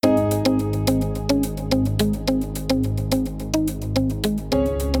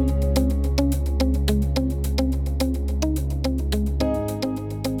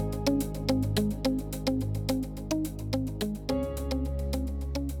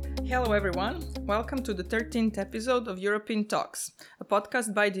Hello everyone, welcome to the 13th episode of European Talks, a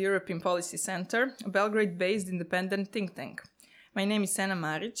podcast by the European Policy Center, a Belgrade-based independent think tank. My name is Sena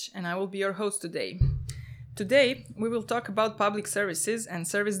Maric and I will be your host today. Today, we will talk about public services and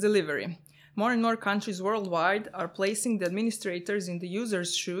service delivery. More and more countries worldwide are placing the administrators in the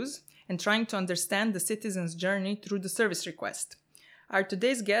user's shoes and trying to understand the citizen's journey through the service request. Our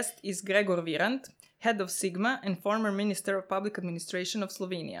today's guest is Gregor Virant, head of SIGMA and former Minister of Public Administration of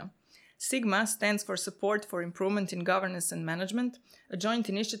Slovenia. SIGMA stands for Support for Improvement in Governance and Management, a joint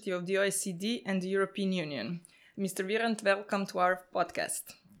initiative of the OECD and the European Union. Mr. Virant, welcome to our podcast.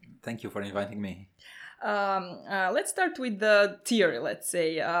 Thank you for inviting me. Let's start with the theory, let's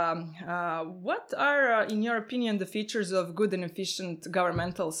say. What are, in your opinion, the features of good and efficient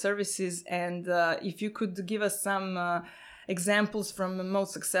governmental services? And if you could give us some examples from the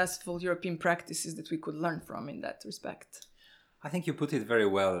most successful European practices that we could learn from in that respect. I think you put it very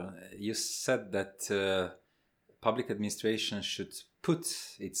well. You said that public administration should put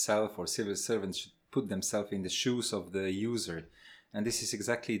itself, or civil servants should put themselves in the shoes of the user. And this is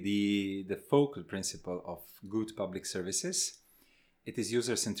exactly the focal principle of good public services. It is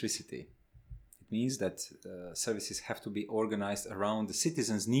user centricity. It means that services have to be organized around the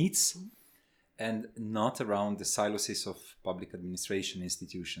citizens' needs and not around the silos of public administration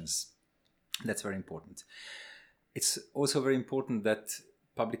institutions. That's very important. It's also very important that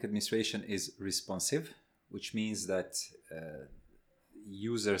public administration is responsive, which means that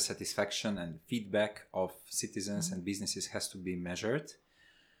user satisfaction and feedback of citizens and businesses has to be measured.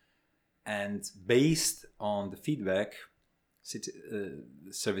 And based on the feedback,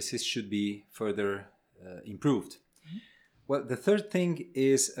 services should be further improved. Well, the third thing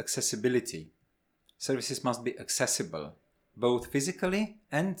is accessibility. Services must be accessible, both physically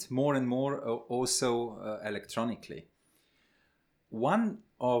and more also electronically. One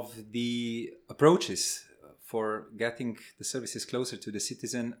of the approaches for getting the services closer to the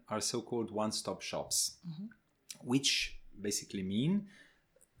citizen are so-called one-stop shops, which basically mean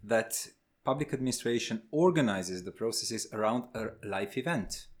that public administration organizes the processes around a life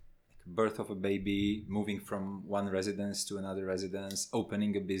event, like birth of a baby, moving from one residence to another residence,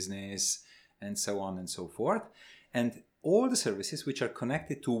 opening a business, and so on and so forth. And all the services which are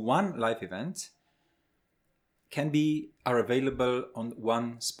connected to one life event are available on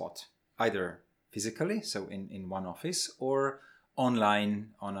one spot, either physically, so in one office, or online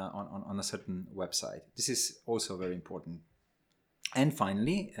on a certain website. This is also very important. And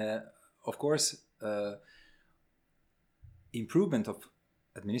finally, of course, improvement of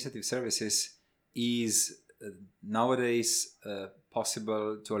administrative services is nowadays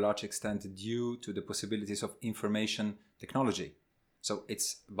possible to a large extent due to the possibilities of information technology. So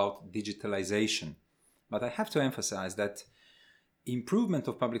it's about digitalization. But I have to emphasize that improvement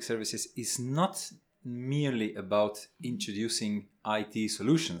of public services is not merely about introducing IT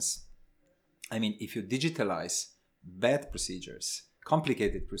solutions. I mean, if you digitalize bad procedures,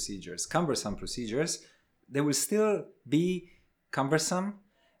 complicated procedures, cumbersome procedures, they will still be cumbersome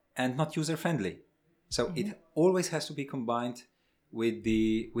and not user-friendly. So it always has to be combined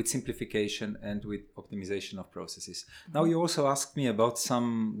with simplification and with optimization of processes. Now, you also asked me about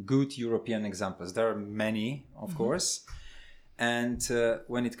some good European examples. There are many, of course. And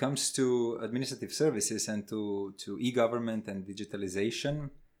when it comes to administrative services and to e-government and digitalization,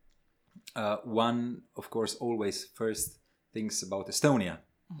 one, of course, always first thinks about Estonia.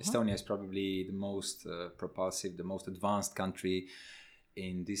 Estonia is probably the most propulsive, the most advanced country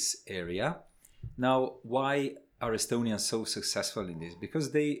in this area. Now, why are Estonians so successful in this?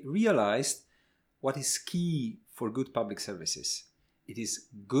 Because they realized what is key for good public services. It is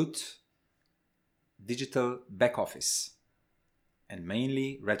good digital back office and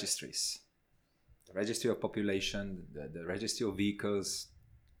mainly registries. The registry of population, the registry of vehicles,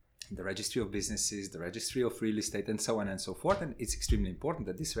 the registry of businesses, the registry of real estate, and so on and so forth. And it's extremely important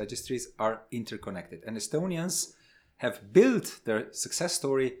that these registries are interconnected. And Estonians have built their success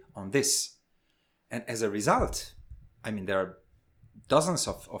story on this. And as a result, I mean, there are dozens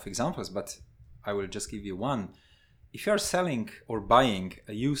of examples, but I will just give you one. If you are selling or buying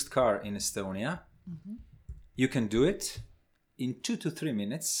a used car in Estonia, you can do it in 2 to 3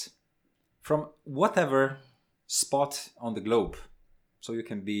 minutes from whatever spot on the globe. So you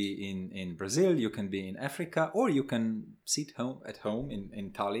can be in Brazil, you can be in Africa, or you can sit at home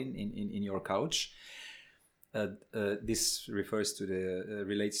in Tallinn in your couch. This relates to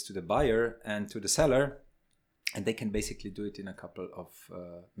the buyer and to the seller. and they can basically do it in a couple of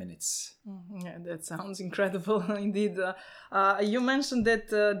minutes. Yeah, that sounds incredible indeed. You mentioned that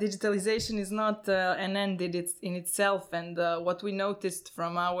digitalization is not an end in itself, and what we noticed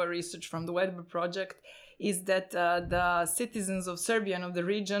from our research from the Weber project is that the citizens of Serbia and of the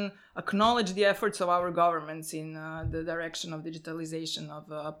region acknowledge the efforts of our governments in the direction of digitalization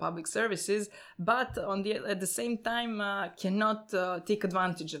of public services, but at the same time cannot take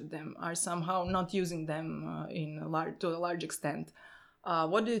advantage of them, are somehow not using them to a large extent.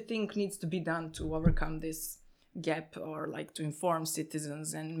 What do you think needs to be done to overcome this gap, or like to inform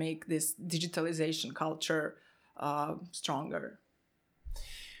citizens and make this digitalization culture stronger?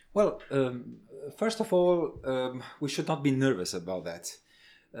 Well, first of all, we should not be nervous about that.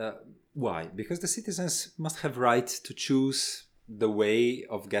 Why? Because the citizens must have right to choose the way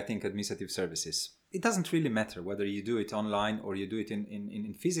of getting administrative services. It doesn't really matter whether you do it online or you do it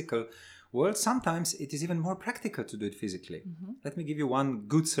in physical world. Sometimes it is even more practical to do it physically. Let me give you one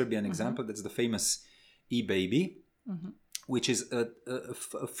good Serbian example. That's the famous e-baby, which is a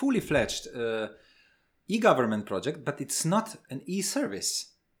fully fledged e-government project, but it's not an e-service.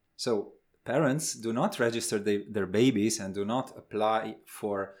 So parents do not register their babies and do not apply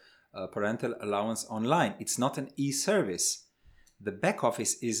for parental allowance online. It's not an e-service. The back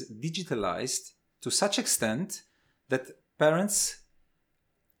office is digitalized to such extent that parents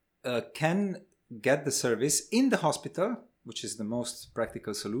can get the service in the hospital, which is the most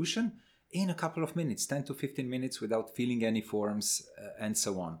practical solution, in a couple of minutes, 10 to 15 minutes, without filling any forms and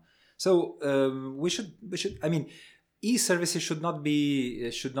so on. So we should. I mean, e-services should not be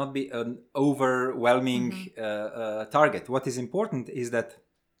an overwhelming target. What is important is that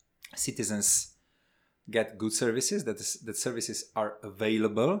citizens get good services, that services are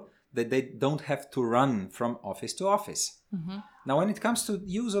available, that they don't have to run from office to office. Now, when it comes to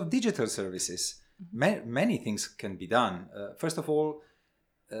use of digital services, many things can be done. First of all,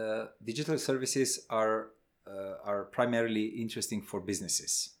 digital services are primarily interesting for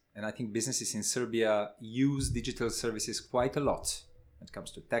businesses. And I think businesses in Serbia use digital services quite a lot when it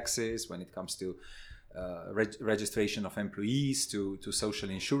comes to taxes, when it comes to registration of employees, to social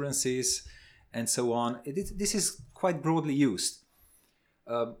insurances, and so on. This is quite broadly used.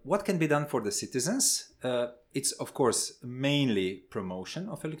 What can be done for the citizens? It's, of course, mainly promotion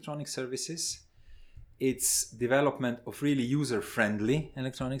of electronic services. It's development of really user-friendly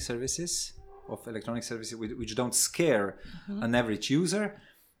electronic services, which don't scare an average user.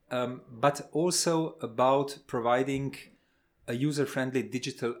 But also about providing a user-friendly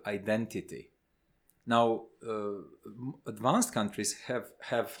digital identity. Now, advanced countries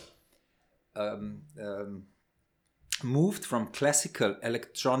have moved from classical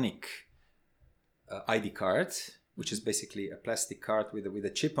electronic ID card, which is basically a plastic card with a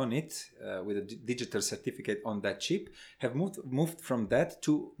chip on it, with a digital certificate on that chip, have moved from that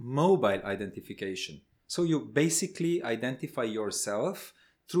to mobile identification. So you basically identify yourself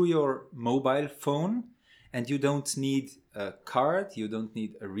through your mobile phone, and you don't need a card, you don't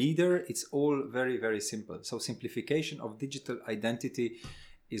need a reader. It's all very, very simple. So simplification of digital identity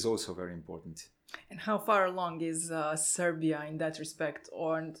is also very important. And how far along is Serbia in that respect?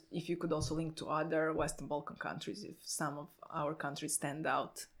 Or if you could also link to other Western Balkan countries, if some of our countries stand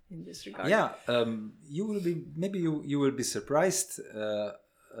out in this regard. Yeah, you will be surprised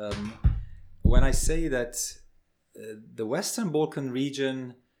when I say that the Western Balkan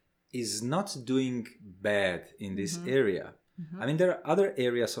region is not doing bad in this area. I mean, there are other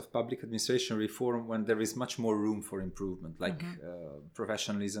areas of public administration reform when there is much more room for improvement, like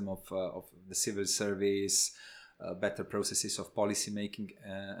professionalism of the civil service, better processes of policy making,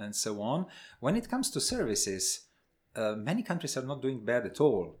 and so on. When it comes to services, many countries are not doing bad at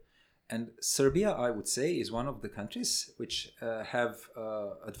all. And Serbia, I would say, is one of the countries which have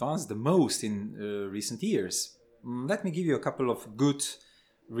advanced the most in recent years. Let me give you a couple of good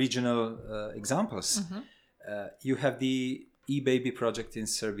regional examples. You have the e-baby project in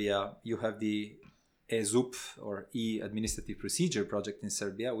Serbia. You have the e-ZUP, or e-administrative procedure project in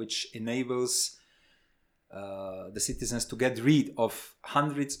Serbia, which enables the citizens to get rid of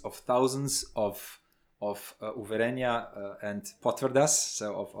hundreds of thousands of uverenja and potvrdas,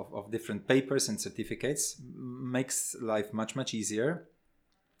 so of different papers and certificates. Makes life much easier.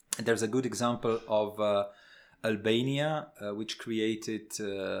 And there's a good example of Albania, which created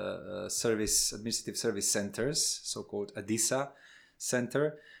administrative service centers, so-called ADISA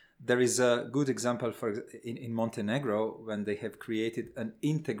center. There is a good example in Montenegro, when they have created an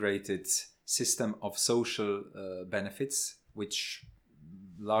integrated system of social benefits, which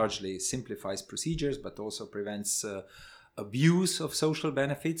largely simplifies procedures but also prevents abuse of social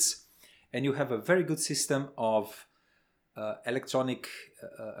benefits. And you have a very good system of electronic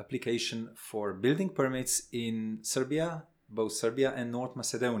application for building permits in Serbia, both Serbia and North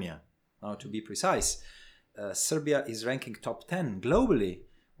Macedonia. Now, to be precise, Serbia is ranking top 10 globally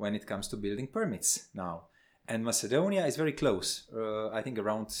when it comes to building permits now. And Macedonia is very close, I think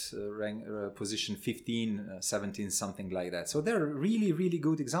around position 15, 17, something like that. So they're really, really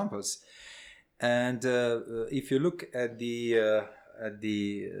good examples. And if you look at the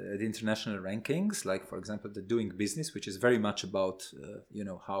international rankings, like for example the Doing Business, which is very much about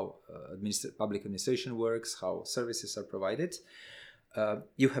how public administration works, how services are provided.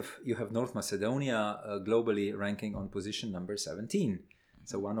 You have North Macedonia globally ranking on position number 17,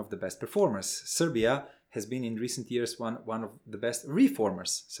 so one of the best performers. Serbia has been in recent years one of the best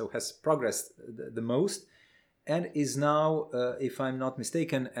reformers, so has progressed the most, and is now, if I'm not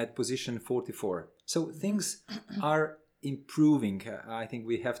mistaken, at position 44. So things are improving. I think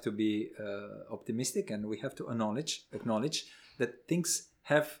we have to be optimistic, and we have to acknowledge that things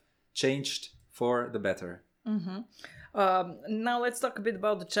have changed for the better. Mm-hmm. Now let's talk a bit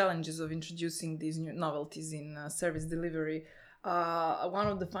about the challenges of introducing these new novelties in service delivery. One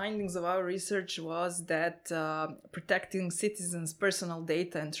of the findings of our research was that protecting citizens' personal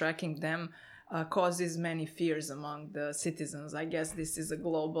data and tracking them causes many fears among the citizens. I guess this is a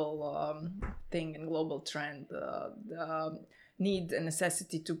global thing and global trend. The need and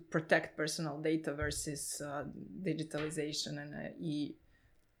necessity to protect personal data versus digitalization and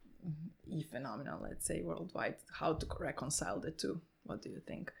e-phenomenon, let's say, worldwide. How to reconcile the two? What do you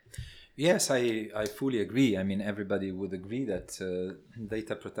think? Yes, I fully agree. I mean, everybody would agree that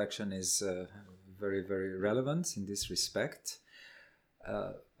data protection is very, very relevant in this respect.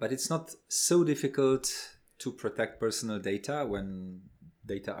 But it's not so difficult to protect personal data when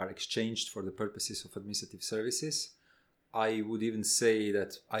data are exchanged for the purposes of administrative services. I would even say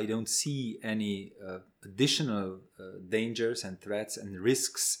that I don't see any additional dangers and threats and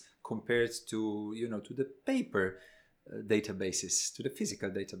risks compared to the paper databases, to the physical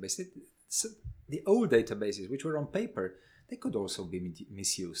database. The old databases, which were on paper, they could also be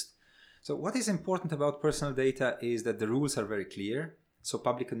misused. So what is important about personal data is that the rules are very clear. So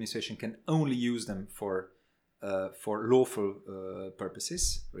public administration can only use them for lawful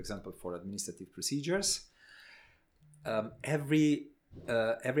purposes, for example, for administrative procedures. Every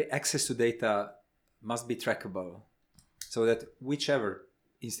access to data must be trackable, so that whichever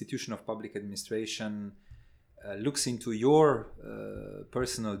institution of public administration looks into your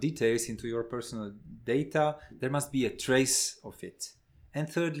personal details, into your personal data, there must be a trace of it. And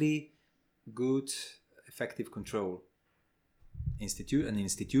thirdly, good, effective control. An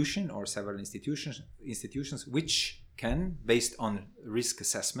institution or several institutions which can, based on risk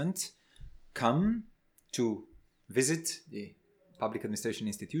assessment, come to visit the public administration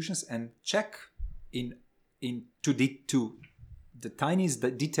institutions and check to the tiniest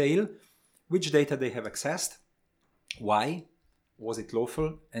detail which data they have accessed, why, was it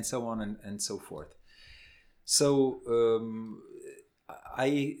lawful, and so on and so forth. So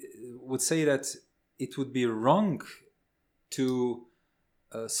I would say that it would be wrong to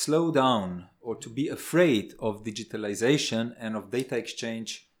slow down or to be afraid of digitalization and of data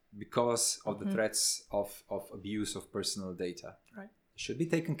exchange because of the threats of abuse of personal data. Right. It should be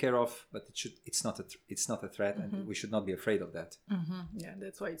taken care of, but it's not a threat, and we should not be afraid of that. Yeah,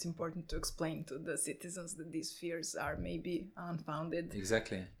 that's why it's important to explain to the citizens that these fears are maybe unfounded.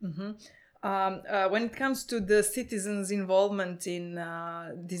 Exactly. When it comes to the citizens' involvement in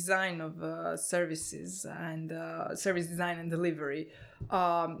design of services and service design and delivery,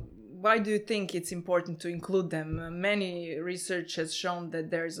 why do you think it's important to include them? Many research has shown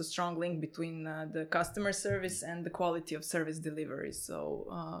that there is a strong link between the customer service and the quality of service delivery.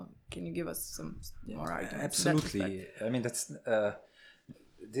 So can you give us some more arguments? Absolutely. I mean,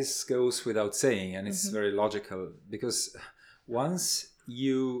 this goes without saying, and it's very logical, because once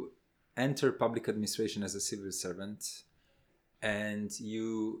you enter public administration as a civil servant and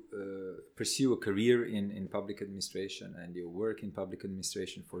you pursue a career in public administration and you work in public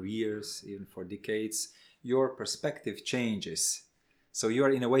administration for years, even for decades, your perspective changes. So you are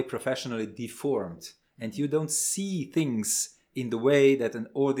in a way professionally deformed, and you don't see things in the way that an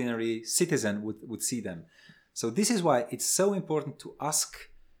ordinary citizen would see them. So this is why it's so important to ask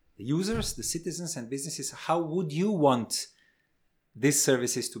the users, the citizens and businesses, how would you want these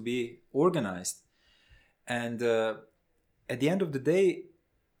services to be organized? And at the end of the day,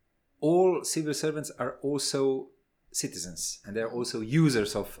 all civil servants are also citizens, and they're also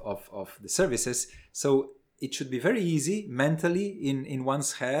users of the services. So it should be very easy mentally in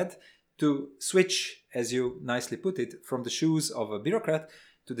one's head to switch, as you nicely put it, from the shoes of a bureaucrat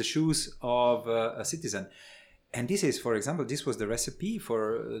to the shoes of a citizen. And this is, for example, this was the recipe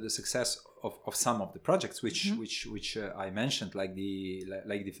for the success of some of the projects which I mentioned, like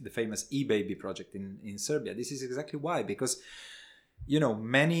the famous eBaby project in Serbia. This is exactly why, because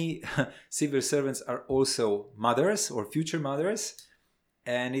many civil servants are also mothers or future mothers,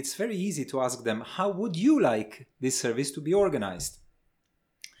 and it's very easy to ask them, how would you like this service to be organized?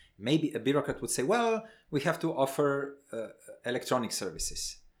 Maybe a bureaucrat would say, well, we have to offer electronic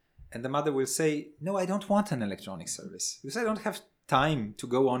services. And the mother will say, no, I don't want an electronic service because I don't have time to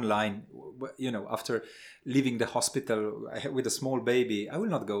go online. After leaving the hospital with a small baby, I will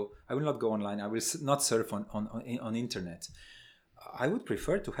not go online. I will not surf on internet. I would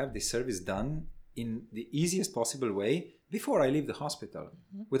prefer to have this service done in the easiest possible way before I leave the hospital,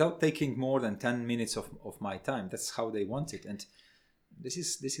 without taking more than 10 minutes of my time. That's how they want it. And this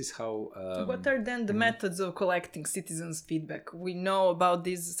is how... what are then the methods of collecting citizens' feedback? We know about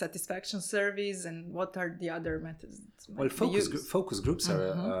these satisfaction surveys, and what are the other methods? Well, focus groups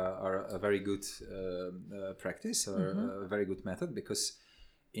are a very good practice, or a very good method, because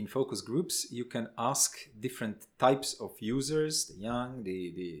in focus groups you can ask different types of users: the young,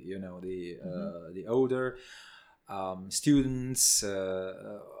 the older, students.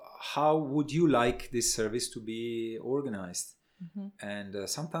 How would you like this service to be organized? And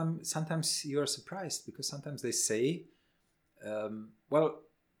sometimes you are surprised, because sometimes they say, well,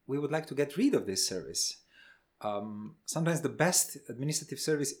 we would like to get rid of this service. Sometimes the best administrative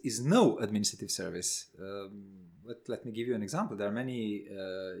service is no administrative service. But let me give you an example. There are many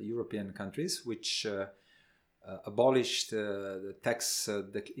European countries which abolished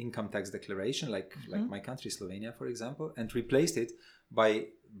the income tax declaration, like my country, Slovenia, for example, and replaced it by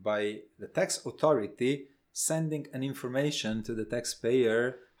the tax authority sending an information to the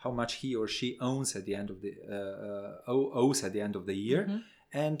taxpayer how much he or she owes at the end of the year.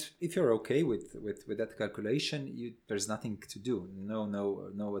 And if you're okay with that calculation, there's nothing to do.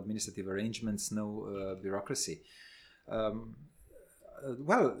 No administrative arrangements, no bureaucracy.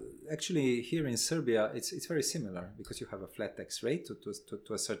 Well, actually, here in Serbia, it's very similar, because you have a flat tax rate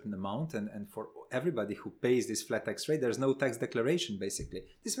to a certain amount, and for everybody who pays this flat tax rate, there's no tax declaration, basically.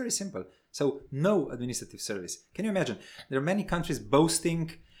 It's very simple. So no administrative service. Can you imagine? There are many countries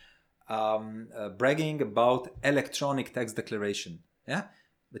boasting, bragging about electronic tax declaration. Yeah,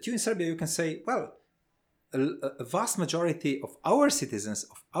 but you in Serbia, you can say, well, a vast majority of our citizens,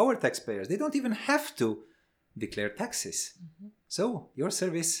 of our taxpayers, they don't even have to declare taxes. So your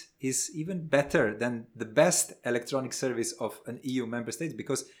service is even better than the best electronic service of an EU member state,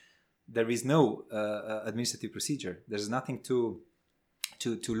 because there is no administrative procedure. There's nothing to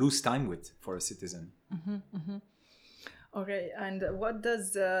lose time with for a citizen. Okay, and what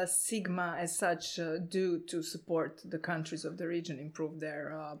does Sigma as such do to support the countries of the region improve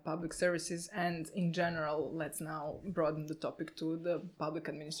their public services? And in general, let's now broaden the topic to the public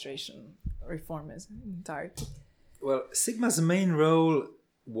administration reform as entirety. Well, Sigma's main role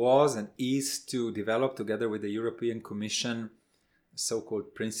was and is to develop, together with the European Commission,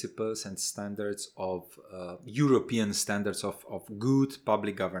 so-called principles and standards of European standards of good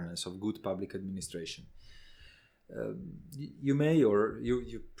public governance, of good public administration. You may, or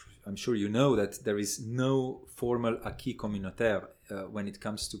I'm sure you know, that there is no formal acquis communautaire when it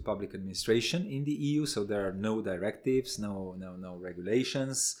comes to public administration in the EU. So there are no directives, no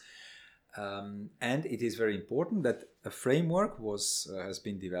regulations. And it is very important that a framework has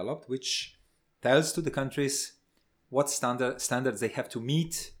been developed which tells to the countries what standards they have to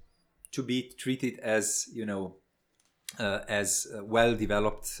meet to be treated as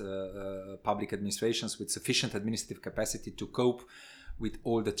well-developed public administrations with sufficient administrative capacity to cope with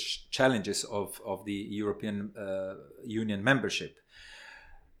all the challenges of the European Union membership.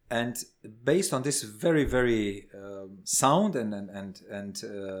 And based on this very, very sound and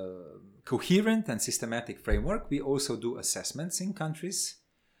coherent and systematic framework, we also do assessments in countries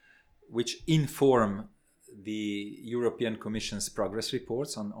which inform the European Commission's progress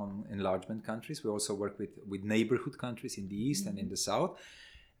reports on enlargement countries. We also work with neighborhood countries in the east and in the south.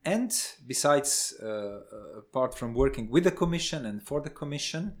 And besides, apart from working with the Commission and for the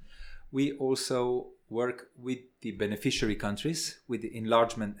Commission, we also work with the beneficiary countries, with the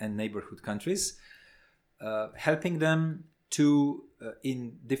enlargement and neighborhood countries, helping them to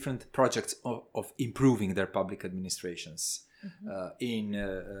in different projects of improving their public administrations, in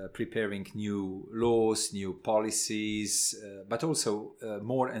preparing new laws, new policies, but also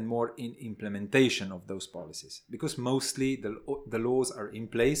more and more in implementation of those policies. Because mostly the laws are in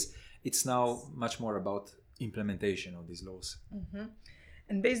place, it's now much more about implementation of these laws.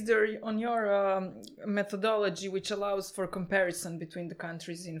 And based on your methodology, which allows for comparison between the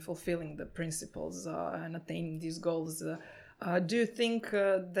countries in fulfilling the principles and attaining these goals, do you think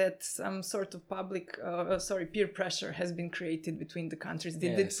that some sort of peer pressure has been created between the countries?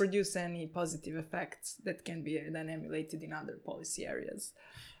 Did it produce any positive effects that can be then emulated in other policy areas?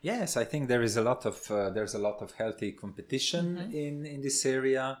 Yes, I think there is there's a lot of healthy competition in this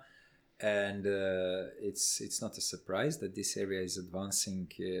area. And it's not a surprise that this area is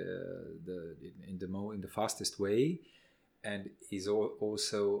advancing in the fastest way, and is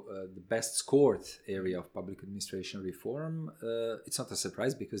also the best scored area of public administration reform. It's not a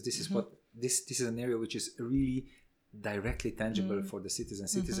surprise because this is what this is an area which is really directly tangible for the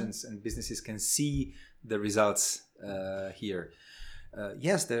citizens. Citizens and businesses can see the results here.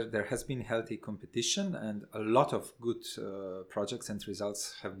 Yes, there has been healthy competition, and a lot of good projects and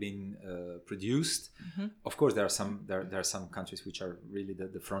results have been produced. Of course, there are some countries which are really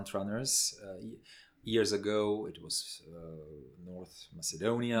the front runners. Years ago, it was North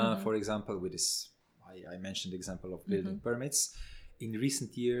Macedonia, for example, with this. I mentioned the example of building permits. In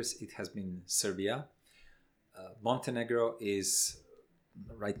recent years, it has been Serbia. Montenegro is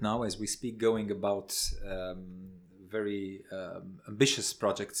right now, as we speak, going about very ambitious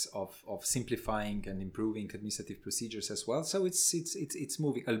projects of simplifying and improving administrative procedures as well. So it's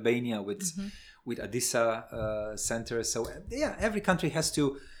moving. Albania with Adisa Center. So every country has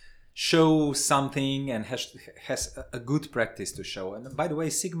to show something and has a good practice to show. And by the way,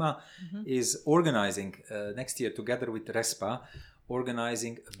 Sigma is organizing next year together with RESPA,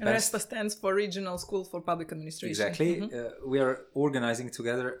 organizing RESPA stands for Regional School for Public Administration. Exactly. We are organizing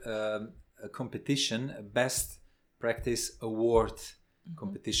together a competition, a best practice award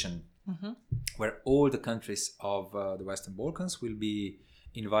competition, where all the countries of the Western Balkans will be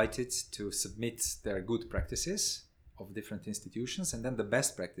invited to submit their good practices of different institutions, and then the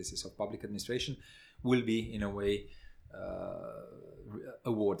best practices of public administration will be in a way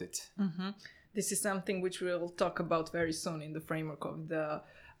awarded. This is something which we'll talk about very soon in the framework of the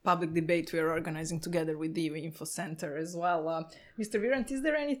public debate we are organizing together with the Info Center as well. Mr. Virant, is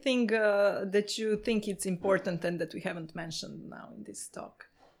there anything that you think it's important and that we haven't mentioned now in this talk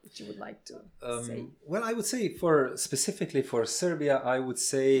that you would like to say? Well, I would say specifically for Serbia, I would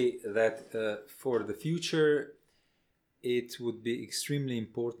say that for the future, it would be extremely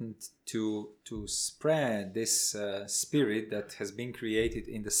important to spread this spirit that has been created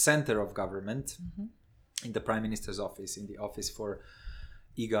in the center of government, in the Prime Minister's office, in the Office for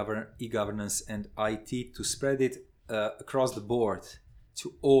e-governance and IT, to spread it across the board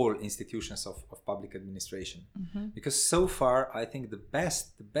to all institutions of public administration. Because so far, I think the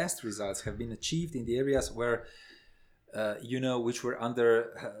best results have been achieved in the areas where which were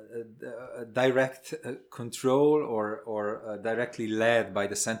under direct control or directly led by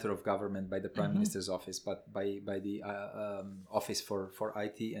the center of government, by the Prime Minister's office, but by the Office for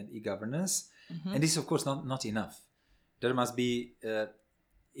IT and e-governance. And this is, of course, not enough. There must be,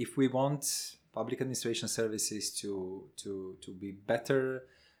 if we want public administration services to be better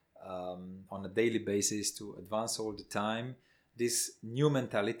on a daily basis, to advance all the time, this new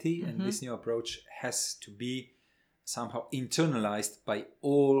mentality and this new approach has to be somehow internalized by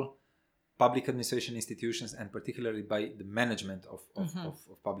all public administration institutions, and particularly by the management of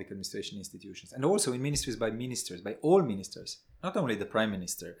public administration institutions, and also in ministries by ministers, by all ministers, not only the Prime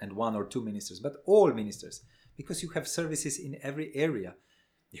Minister and one or two ministers, but all ministers, because you have services in every area.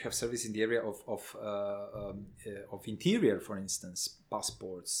 You have service in the area of interior, for instance,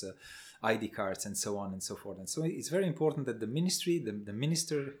 passports, ID cards, and so on and so forth. And so it's very important that the ministry, the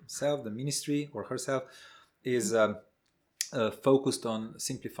minister himself, the ministry or herself, is focused on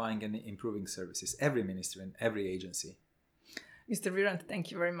simplifying and improving services. Every ministry and every agency. Mr. Virant,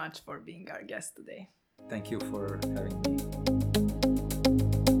 thank you very much for being our guest today. Thank you for having me.